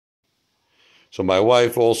So my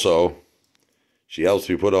wife also, she helps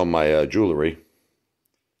me put on my jewelry.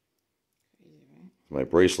 My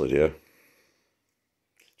bracelet here.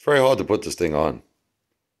 It's very hard to put this thing on.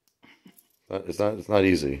 It's not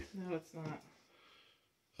easy. No, it's not.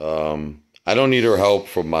 I don't need her help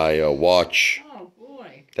for my watch. Oh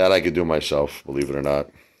boy. That I could do myself, believe it or not.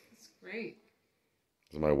 That's great.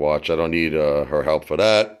 This is my watch. I don't need her help for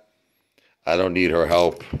that. I don't need her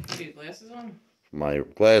help. Put your glasses on? My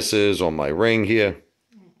glasses, on my ring here.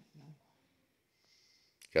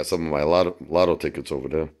 Got some of my lotto tickets over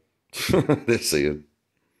there. They're seeing.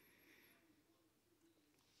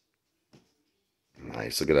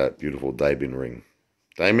 Nice. Look at that beautiful diamond ring.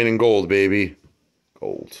 Diamond and gold, baby.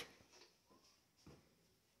 Gold.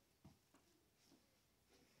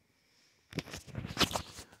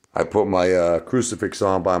 I put my crucifix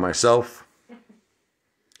on by myself.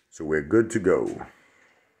 So we're good to go.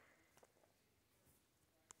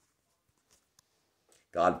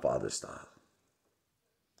 Godfather style.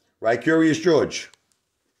 Right, Curious George?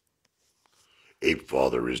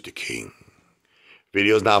 Apefather is the king.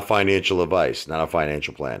 Videos not financial advice, not a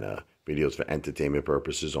financial plan. Videos for entertainment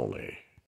purposes only.